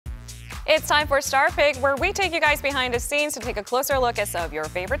It's time for Star Pick, where we take you guys behind the scenes to take a closer look at some of your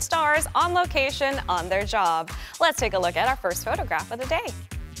favorite stars on location on their job. Let's take a look at our first photograph of the day.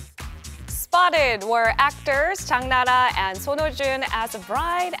 Spotted were actors 장나라 and Jun as a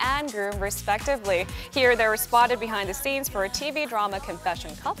bride and groom, respectively. Here, they were spotted behind the scenes for a TV drama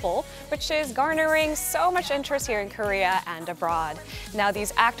confession couple, which is garnering so much interest here in Korea and abroad. Now,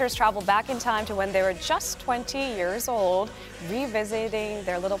 these actors travel back in time to when they were just 20 years old, revisiting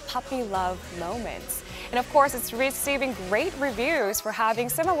their little puppy love moments. And of course, it's receiving great reviews for having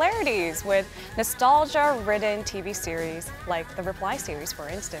similarities with nostalgia-ridden TV series like the Reply series, for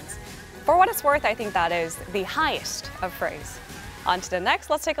instance. For what it's worth, I think that is the highest of praise. On to the next,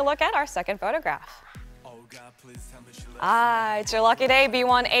 let's take a look at our second photograph. It's your lucky day,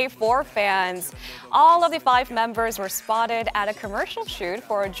 B1A4 fans. All of the 5 members were spotted at a commercial shoot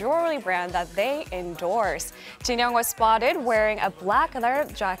for a jewelry brand that they endorse. JINYOUNG was spotted wearing a black leather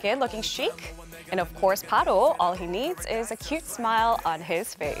jacket looking chic. And of course, Paro, all he needs is a cute smile on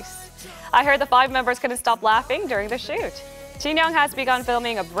his face. I heard the 5 members couldn't stop laughing during the shoot. JINYOUNG has begun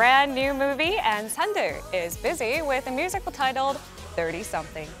filming a brand new movie, and Sander is busy with a musical titled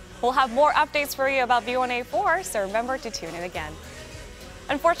 30-something. We'll have more updates for you about B1A4, so remember to tune in again.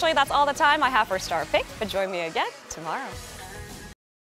 Unfortunately, that's all the time I have for Star Pick, but join me again tomorrow.